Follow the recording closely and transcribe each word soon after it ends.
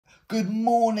Good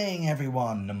morning,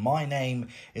 everyone. My name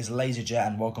is LaZeR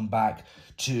and welcome back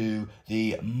to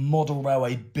the Model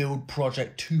Railway Build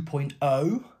Project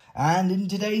 2.0. And in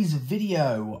today's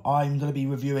video, I'm going to be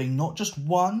reviewing not just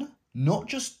one, not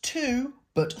just two,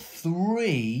 but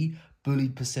three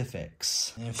Bulleid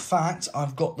Pacifics. In fact,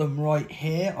 I've got them right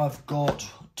here. I've got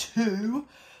two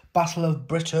Battle of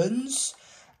Britons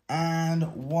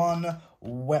and one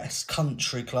West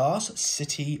Country class,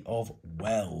 City of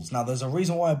Wells. Now, there's a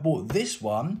reason why I bought this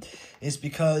one, is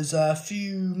because a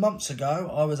few months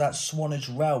ago, I was at Swanage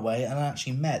Railway and I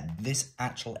actually met this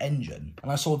actual engine.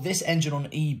 And I saw this engine on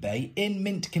eBay in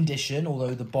mint condition,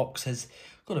 although the box has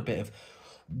got a bit of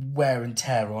wear and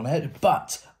tear on it.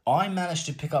 But I managed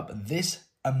to pick up this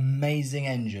amazing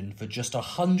engine for just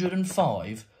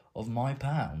 105 of my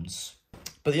pounds.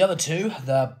 But the other two,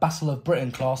 the Battle of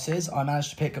Britain classes, I managed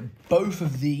to pick both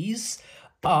of these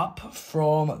up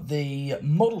from the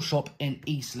model shop in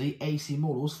Eastleigh, AC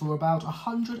Models, for about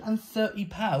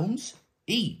 £130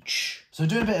 each. So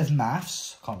doing a bit of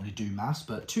maths, can't really do maths,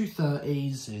 but two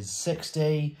 30s is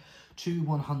 60, two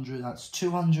 100, that's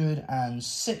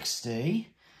 260.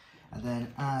 And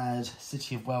then add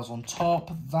City of Wells on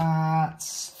top,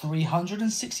 that's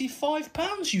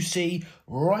 £365, you see,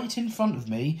 right in front of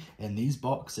me in these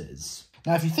boxes.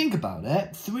 Now, if you think about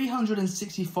it,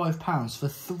 £365 for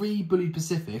three Bulleid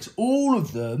Pacifics, all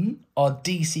of them are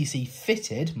DCC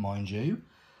fitted, mind you.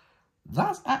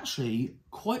 That's actually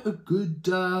quite a good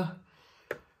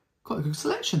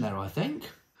selection there, I think.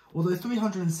 Although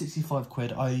 365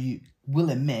 quid, I will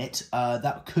admit,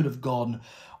 that could have gone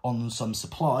on some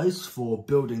supplies for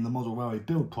building the Model Railway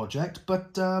build project,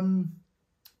 but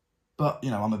you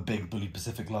know, I'm a big Bulleid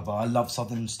Pacific lover. I love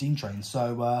Southern steam trains,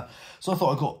 so I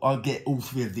thought I'd get all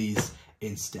three of these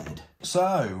instead.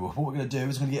 So what we're going to do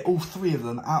is we're going to get all three of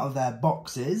them out of their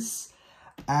boxes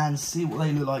and see what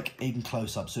they look like in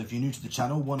close-up. So if you're new to the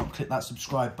channel, why not click that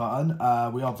subscribe button?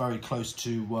 We are very close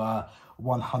to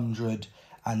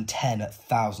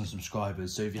 110,000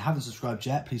 subscribers. So if you haven't subscribed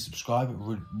yet, please subscribe. It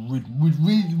would really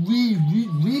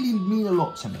mean a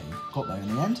lot to me. Got there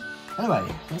in the end. Anyway,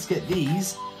 let's get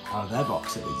these out of their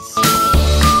boxes.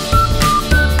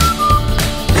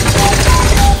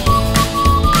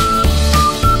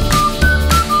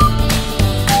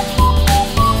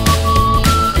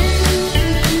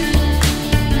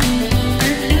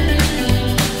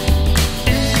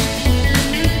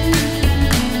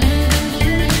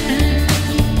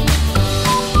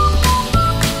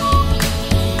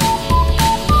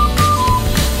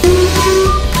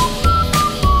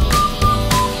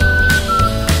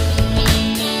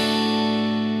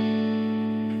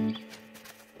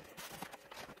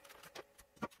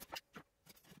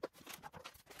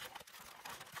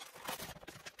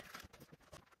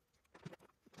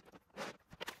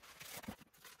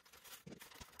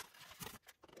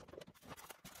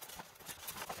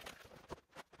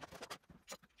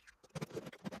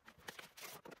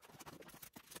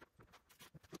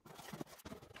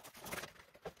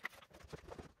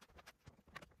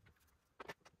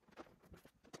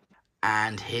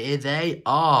 And here they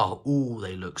are. Oh,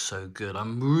 they look so good.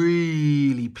 I'm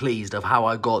really pleased of how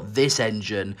I got this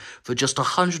engine for just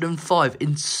 105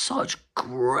 in such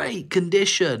great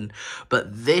condition.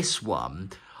 But this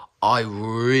one, I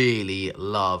really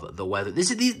love the weather. This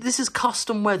is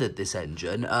custom weathered, this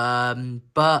engine,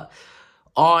 but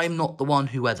I'm not the one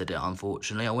who weathered it,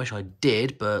 unfortunately. I wish I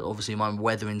did, but obviously my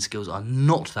weathering skills are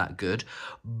not that good.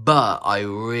 But I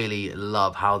really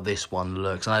love how this one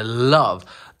looks, and I love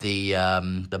the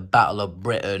Battle of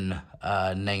Britain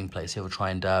nameplate. So we'll try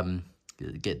and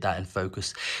get that in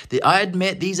focus. I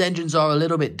admit these engines are a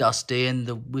little bit dusty, and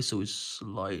the whistle is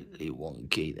slightly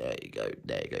wonky. There you go,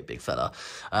 big fella.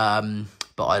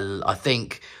 But I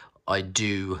think I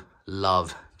do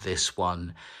love this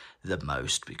one the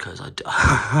most, because I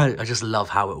just love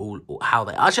how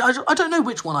they actually, I don't know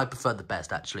which one I prefer the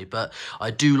best actually, but I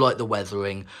do like the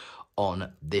weathering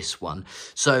on this one.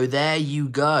 So there you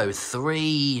go,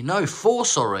 four,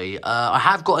 sorry. I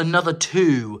have got another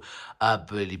two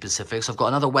Bulleid Pacifics. I've got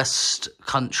another West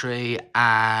Country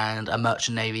and a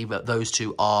Merchant Navy, but those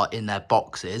two are in their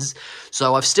boxes.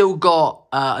 So I've still got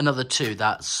another two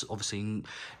that's obviously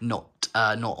not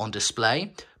on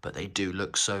display, but they do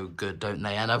look so good, don't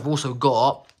they? And I've also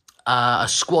got a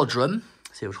squadron.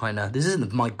 See, we're trying to, this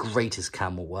isn't my greatest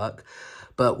camel work,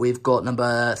 but we've got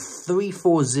number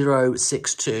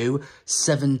 34062,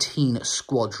 17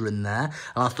 squadron there.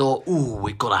 And I thought, ooh,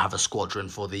 we've got to have a squadron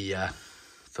for the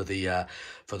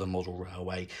Model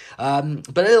Railway.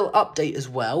 But a little update as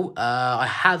well. I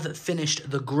have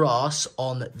finished the grass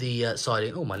on the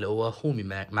siding. Oh, my little Hormy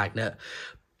magnet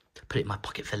put it in my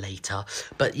pocket for later.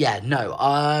 But yeah, no,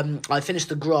 I finished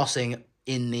the grassing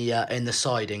in the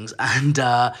sidings, and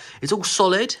it's all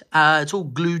solid. It's all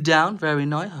glued down, very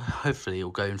nice. Hopefully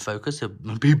it'll go in focus. It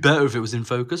would be better if it was in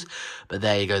focus, but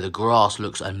there you go. The grass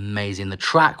looks amazing. The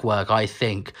track work, I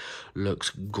think,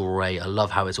 looks great. I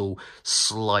love how it's all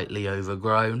slightly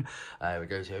overgrown. We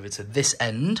go over to this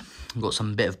end. We've got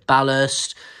some bit of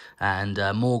ballast and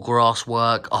more grass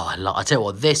work. Oh, I tell you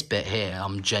what, this bit here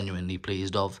I'm genuinely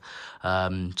pleased of.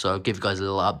 So I'll give you guys a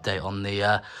little update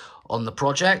on the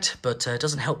project, but it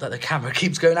doesn't help that the camera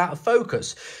keeps going out of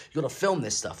focus. You've got to film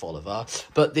this stuff, Oliver.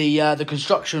 But the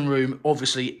construction room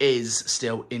obviously is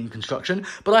still in construction,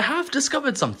 but I have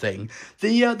discovered something.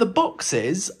 The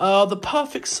boxes are the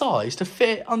perfect size to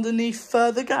fit underneath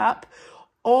the gap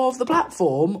of the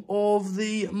platform of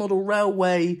the model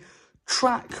railway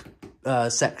track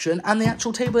section and the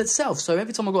actual table itself. So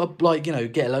every time I've got to, like, you know,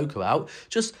 get a loco out,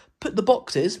 just put the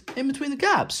boxes in between the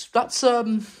gaps. That's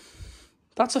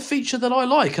a feature that I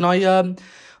like, and I'm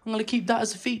going to keep that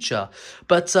as a feature.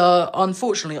 But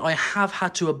unfortunately, I have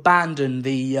had to abandon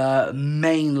the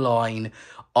mainline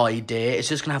idea. It's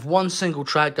just going to have one single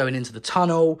track going into the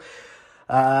tunnel,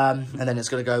 and then it's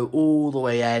going to go all the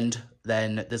way end.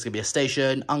 Then there's going to be a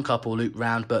station, uncouple, loop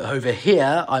round. But over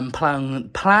here, I'm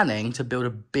planning to build a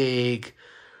big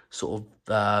sort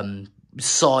of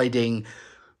siding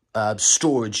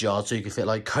storage yard, so you can fit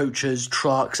like coaches,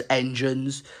 trucks,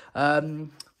 engines.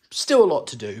 Still a lot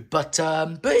to do, but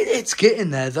it's getting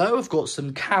there though. I've got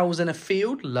some cows in a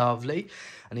field, lovely.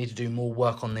 I need to do more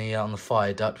work on the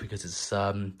fire duct because it's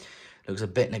looks a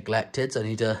bit neglected. So I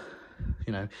need to,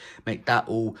 you know, make that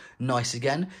all nice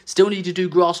again. Still need to do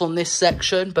grass on this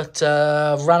section, but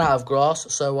I've ran out of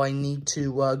grass, so I need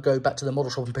to go back to the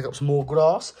model shop and pick up some more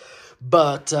grass.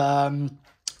 But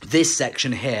this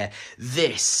section here,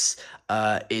 this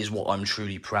is what I'm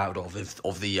truly proud of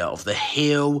the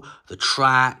hill, the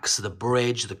tracks, the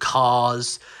bridge, the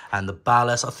cars, and the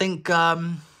ballast. I think I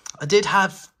did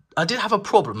have a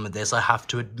problem with this, I have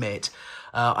to admit.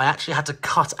 I actually had to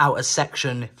cut out a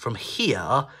section from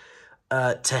here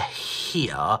to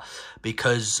here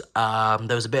because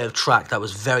there was a bit of track that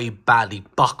was very badly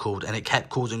buckled, and it kept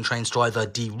causing trains to either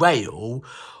derail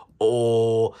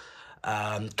or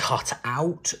cut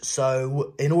out.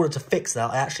 So in order to fix that,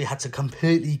 I actually had to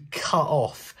completely cut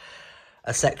off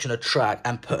a section of track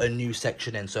and put a new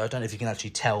section in. So I don't know if you can actually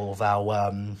tell of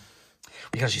our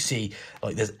we can actually see,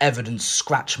 like, there's evident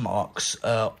scratch marks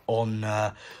on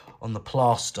the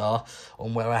plaster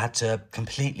on where I had to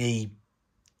completely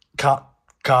cut,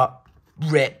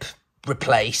 rip,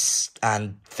 replace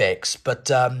and fix.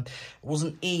 But it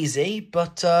wasn't easy,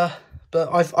 but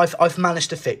I've managed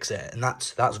to fix it, and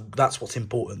that's what's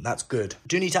important. That's good.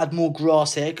 Do need to add more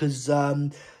grass here because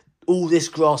all this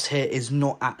grass here is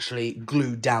not actually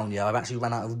glued down yet. I've actually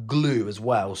run out of glue as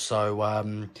well, so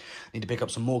need to pick up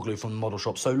some more glue from the model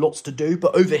shop. So lots to do.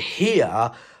 But over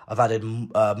here, I've added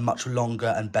much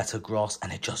longer and better grass,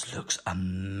 and it just looks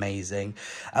amazing.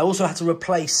 I also had to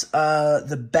replace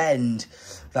the bend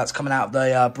that's coming out of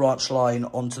the branch line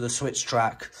onto the switch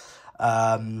track.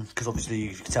 Because obviously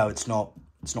you can tell it's not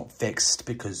fixed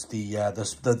because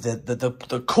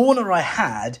the corner I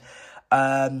had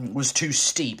was too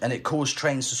steep, and it caused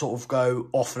trains to sort of go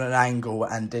off at an angle,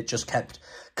 and it just kept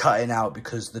cutting out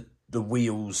because the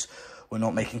wheels were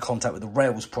not making contact with the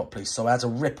rails properly. So I had to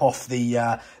rip off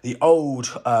the old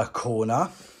corner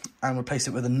and replace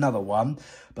it with another one.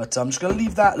 But I'm just going to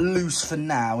leave that loose for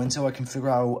now until I can figure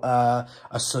out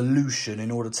a solution in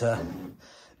order to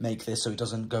make this so it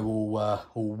doesn't go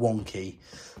all wonky.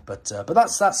 But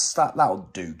that'll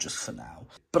do just for now.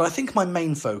 But I think my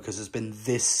main focus has been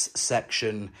this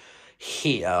section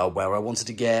here, where I wanted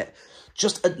to get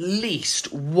just at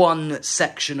least one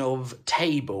section of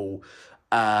table,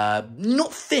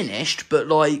 not finished, but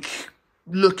like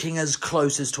looking as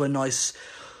close as to a nice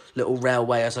little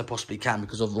railway as I possibly can,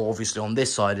 because obviously on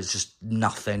this side it's just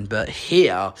nothing. But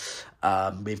here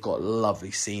we've got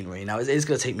lovely scenery. Now it's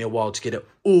going to take me a while to get it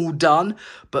all done,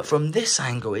 but from this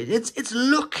angle it's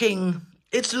looking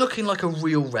like a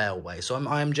real railway. So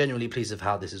I am genuinely pleased with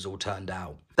how this has all turned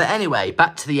out. But anyway,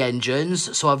 back to the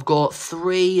engines. So I've got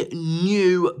 3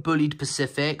 new Bulleid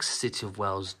Pacifics. City of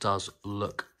Wales does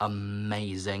look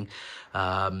amazing.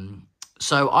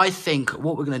 So I think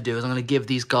what we're going to do is I'm going to give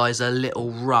these guys a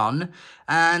little run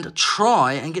and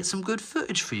try and get some good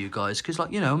footage for you guys. Because,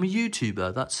 like, you know, I'm a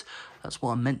YouTuber. That's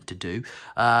what I meant to do.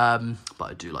 But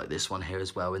I do like this one here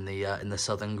as well in the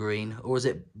southern green. Or is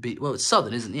it, well, it's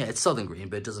southern, isn't it? Yeah, it's southern green,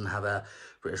 but it doesn't have a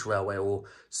British Railway or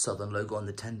Southern logo on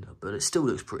the tender. But it still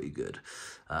looks pretty good.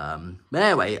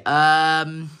 Anyway,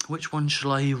 which one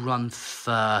shall I run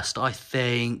first? I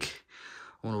think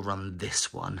I want to run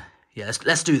this one. Yeah,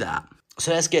 let's do that.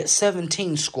 So let's get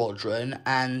 17 Squadron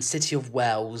and City of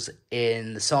Wales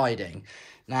in the siding.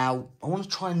 Now, I want to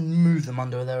try and move them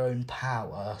under their own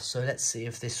power. So let's see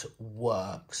if this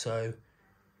works. So,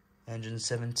 engine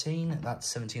 17, that's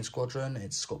 17 Squadron.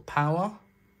 It's got power.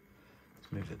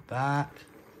 Let's move it back.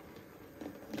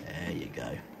 There you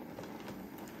go.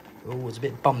 Oh, it's a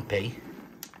bit bumpy.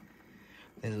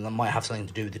 I think that might have something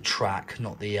to do with the track,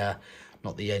 not the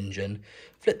engine.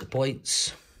 Flip the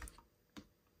points.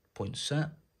 Points set.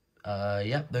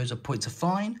 Yep, those points are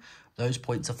fine. Those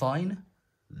points are fine.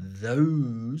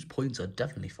 Those points are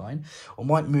definitely fine. I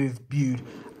might move Bulleid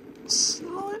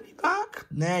slightly back.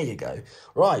 There you go.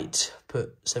 Right,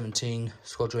 put 17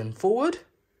 Squadron forward.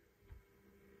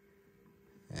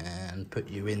 And put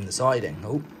you in the siding.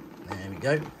 Oh, there we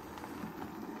go.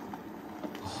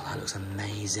 Oh, that looks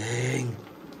amazing.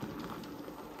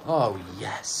 Oh,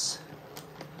 yes.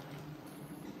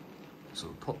 So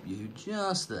we'll pop you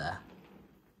just there.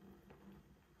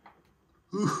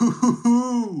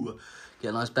 Ooh, get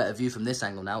a nice better view from this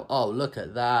angle now. Oh, look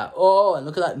at that. Oh, and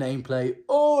look at that nameplate.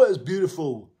 Oh, that's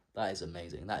beautiful. That is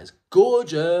amazing. That is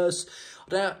gorgeous.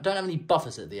 I don't have any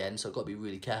buffers at the end, so I've got to be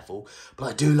really careful. But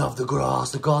I do love the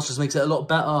grass. The grass just makes it a lot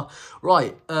better.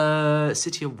 Right,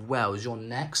 City of Wales, you're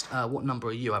next. What number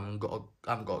are you? I haven't got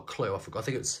a clue. I forgot. I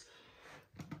think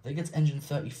it's engine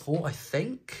 34, I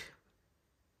think.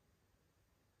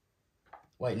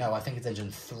 Wait, no, I think it's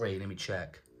engine 3. Let me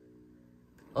check.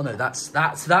 Oh no,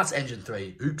 that's engine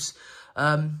 3. Oops.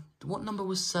 What number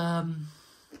was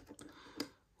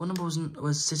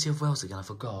City of Wales again? I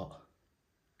forgot.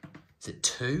 Is it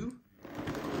 2?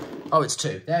 Oh, it's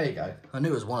 2. There you go. I knew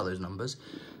it was one of those numbers.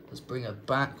 Let's bring her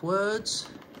backwards.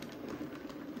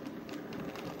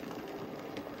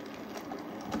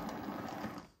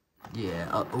 Yeah.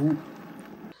 Oh,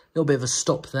 little bit of a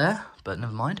stop there, but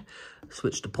never mind.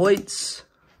 Switch to points.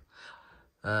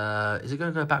 Is it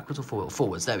going to go backwards or forward?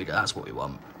 Forwards. There we go. That's what we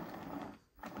want.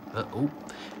 Oh,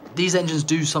 these engines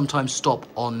do sometimes stop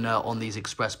on these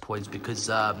express points because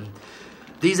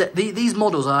these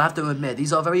models, I have to admit,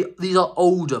 these are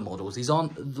older models. These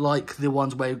aren't like the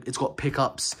ones where it's got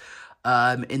pickups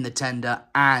in the tender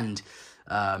and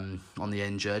on the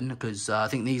engine, because I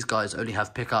think these guys only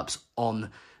have pickups on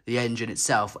the engine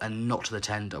itself and not the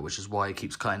tender, which is why it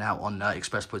keeps cutting out on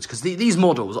express points, because these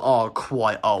models are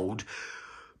quite old,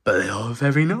 but they are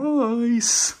very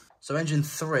nice. So engine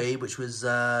 3, which was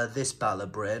this Battle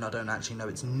of Britain, I don't actually know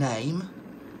its name.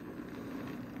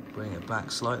 Bring it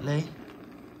back slightly.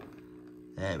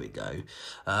 There we go.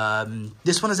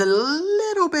 This one is a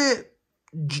little bit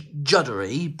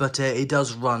juddery, but it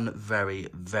does run very,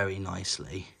 very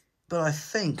nicely. But I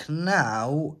think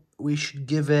now we should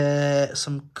give it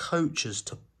some coaches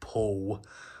to pull.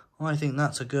 I think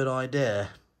that's a good idea.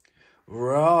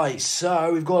 Right,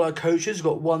 so we've got our coaches.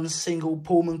 We've got one single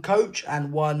Pullman coach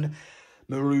and one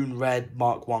maroon red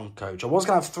Mark 1 coach. I was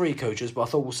going to have 3 coaches, but I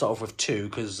thought we'll start off with 2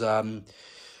 because I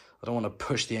don't want to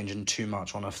push the engine too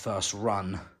much on a first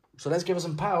run. So let's give it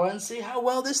some power and see how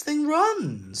well this thing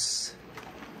runs.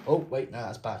 Oh, wait, no,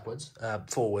 that's backwards.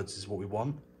 Forwards is what we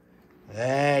want.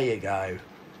 There you go.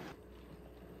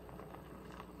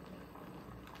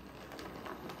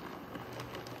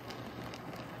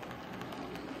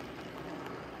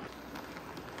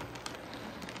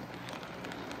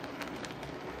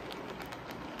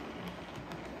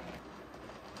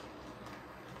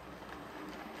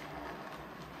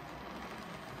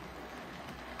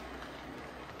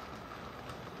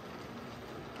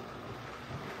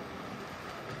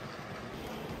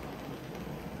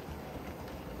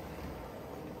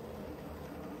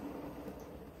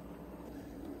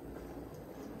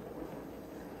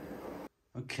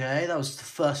 Okay, that was the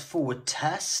first forward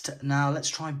test. Now let's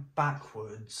try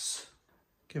backwards.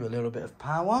 Give it a little bit of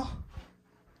power.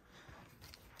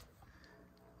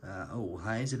 Oh,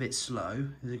 that is a bit slow.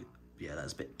 Yeah,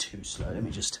 that's a bit too slow. Let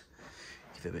me just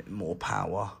give it a bit more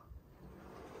power.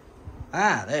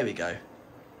 Ah, there we go.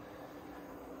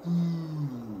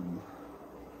 Ooh.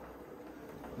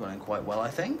 Running quite well, I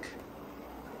think.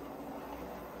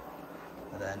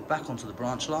 And then back onto the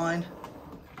branch line.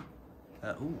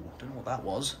 Ooh, don't know what that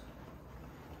was.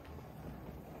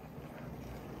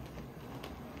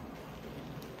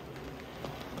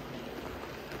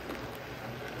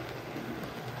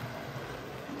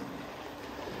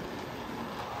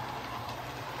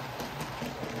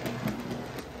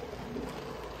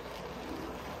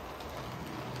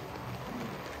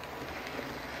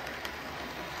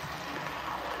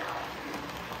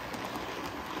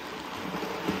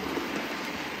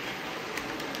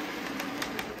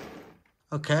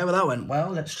 Okay, well that went well.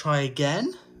 Let's try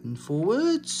again. And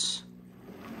forwards.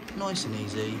 Nice and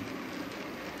easy.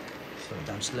 Slow it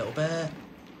down just a little bit.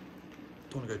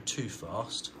 Don't want to go too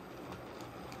fast.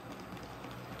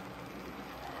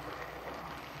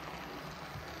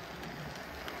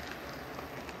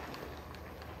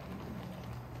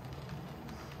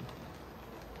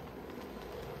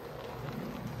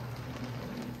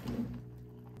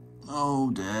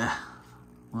 Oh dear.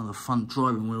 One of the front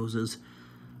driving wheels has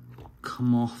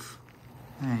come off.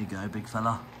 There you go, big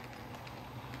fella.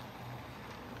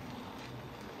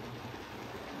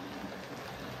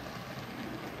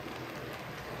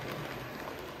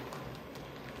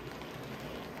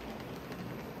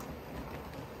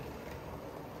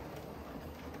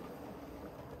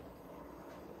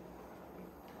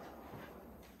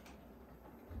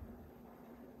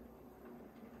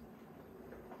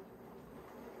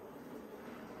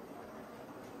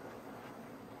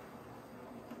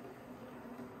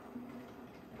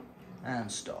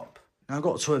 And stop. Now I've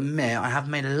got to admit, I have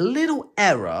made a little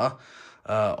error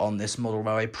on this model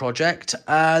railway project.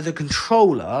 The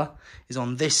controller is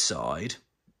on this side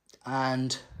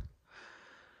and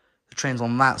the train's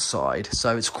on that side,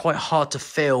 so it's quite hard to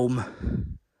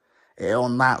film it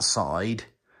on that side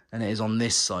than it is on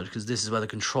this side, because this is where the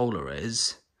controller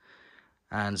is,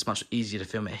 and it's much easier to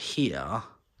film it here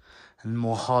and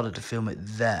more harder to film it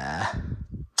there.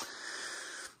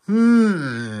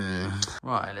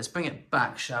 Right, let's bring it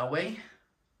back, shall we?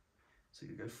 So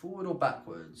you go forward or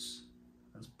backwards?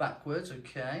 That's backwards,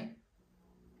 okay.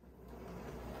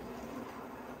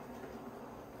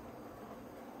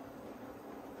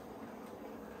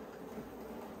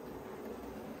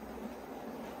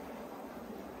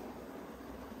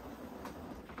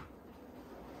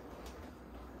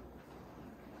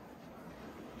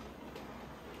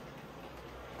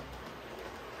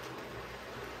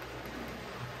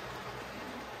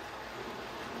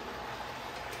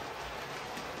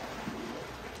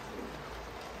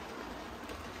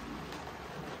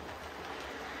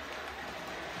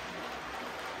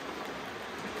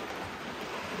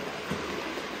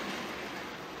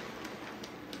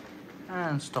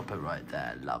 And stop it right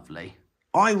there, lovely.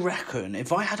 I reckon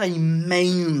if I had a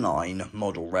mainline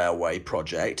model railway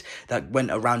project that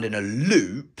went around in a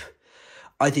loop,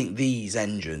 I think these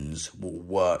engines will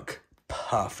work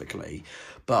perfectly.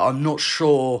 But I'm not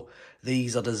sure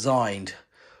these are designed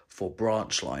for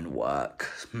branch line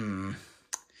work.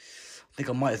 I think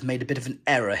I might have made a bit of an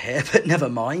error here, but never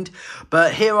mind.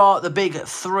 But here are the big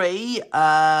three, 2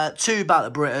 Battle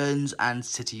of Britons and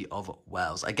City of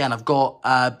Wales. Again, I've got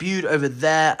Bulleid over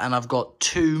there, and I've got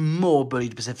 2 more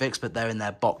Bulleid Pacifics, but they're in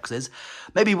their boxes.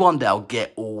 Maybe one day I'll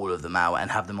get all of them out and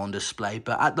have them on display.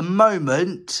 But at the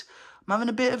moment, I'm having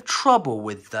a bit of trouble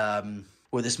with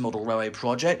this model railway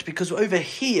project, because over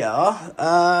here,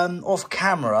 off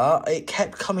camera, it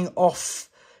kept coming off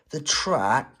the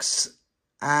tracks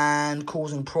and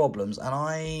causing problems, and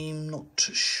I'm not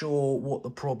sure what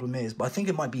the problem is, but I think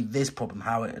it might be this problem,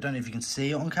 I don't know if you can see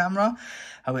it on camera,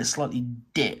 how it slightly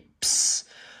dips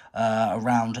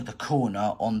around the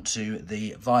corner onto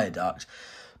the viaduct,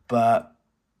 but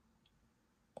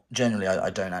generally I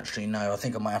don't actually know. I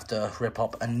think I might have to rip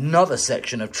up another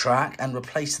section of track and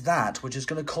replace that, which is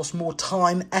going to cost more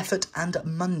time, effort, and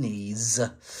monies.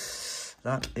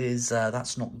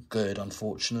 That's not good,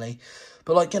 unfortunately,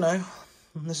 but like, you know,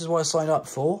 this is what I signed up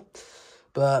for.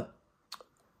 But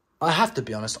I have to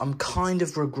be honest, I'm kind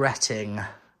of regretting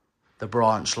the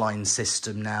branch line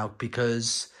system now,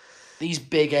 because these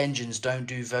big engines don't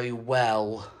do very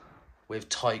well with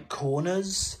tight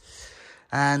corners,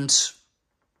 and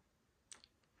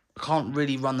I can't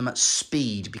really run them at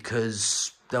speed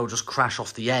because they'll just crash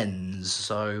off the ends.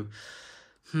 So,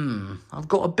 I've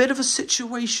got a bit of a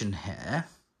situation here.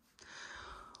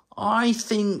 I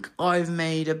think I've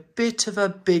made a bit of a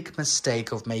big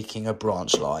mistake of making a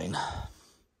branch line.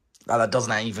 Now, that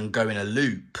doesn't even go in a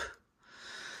loop.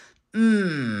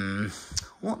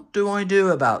 What do I do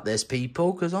about this,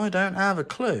 people? Because I don't have a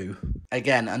clue.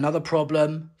 Again, another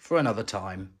problem for another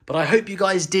time. But I hope you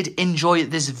guys did enjoy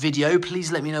this video.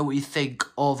 Please let me know what you think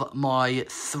of my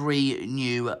 3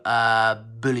 new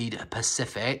Bulleid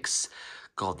Pacifics.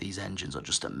 God, these engines are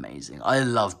just amazing. I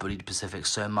love Bulleid Pacifics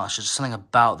so much. There's something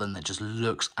about them that just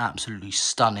looks absolutely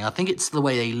stunning. I think it's the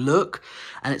way they look,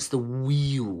 and it's the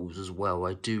wheels as well.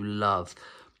 I do love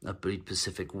Bulleid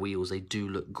Pacific wheels. They do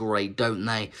look great, don't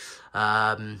they?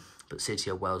 But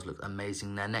City of Wales look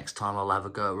amazing there. Next time I'll have a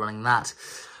go at running that.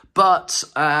 But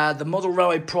the model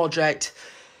railway project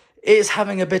is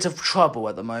having a bit of trouble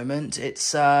at the moment.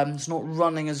 It's not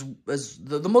running as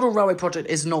the model railway project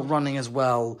is not running as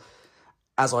well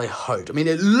as I hoped. I mean,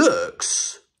 it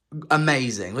looks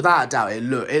amazing. Without a doubt,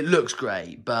 it looks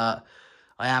great, but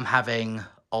I am having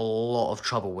a lot of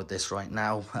trouble with this right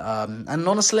now. And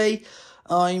honestly,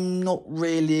 I'm not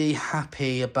really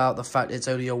happy about the fact it's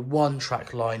only a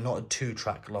 1-track line, not a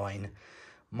 2-track line.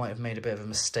 Might have made a bit of a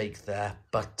mistake there,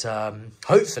 but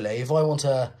hopefully, if I want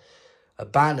to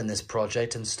abandon this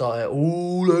project and start it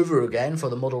all over again for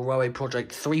the Model Railway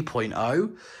Project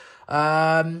 3.0,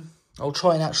 I'll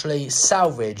try and actually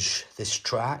salvage this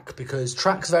track, because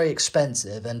track's very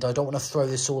expensive and I don't want to throw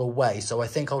this all away. So I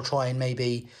think I'll try and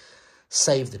maybe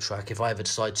save the track if I ever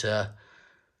decide to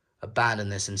abandon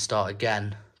this and start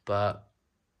again. But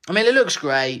I mean, it looks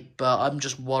great, but I'm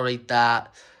just worried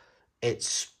that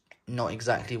it's not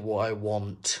exactly what I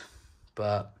want.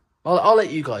 But I'll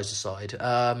let you guys decide.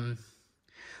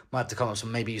 Might have to come up with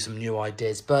maybe some new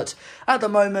ideas. But at the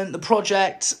moment, the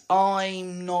project,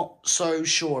 I'm not so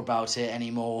sure about it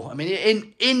anymore. I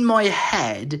mean, in my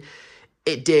head,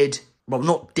 it did, well,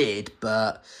 not did,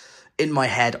 but in my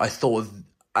head, I thought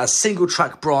a single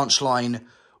track branch line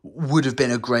would have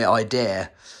been a great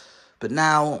idea. But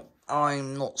now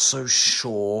I'm not so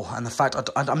sure. And the fact,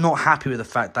 I'm not happy with the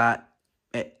fact that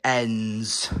it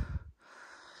ends.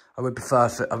 I would prefer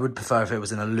if it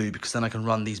was in a loop, because then I can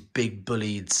run these big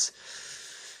Bulleids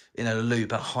in a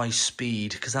loop at high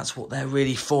speed, because that's what they're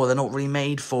really for. They're not really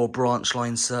made for branch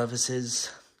line services.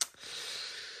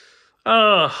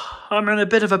 I'm in a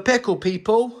bit of a pickle,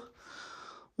 people.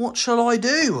 What shall I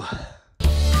do?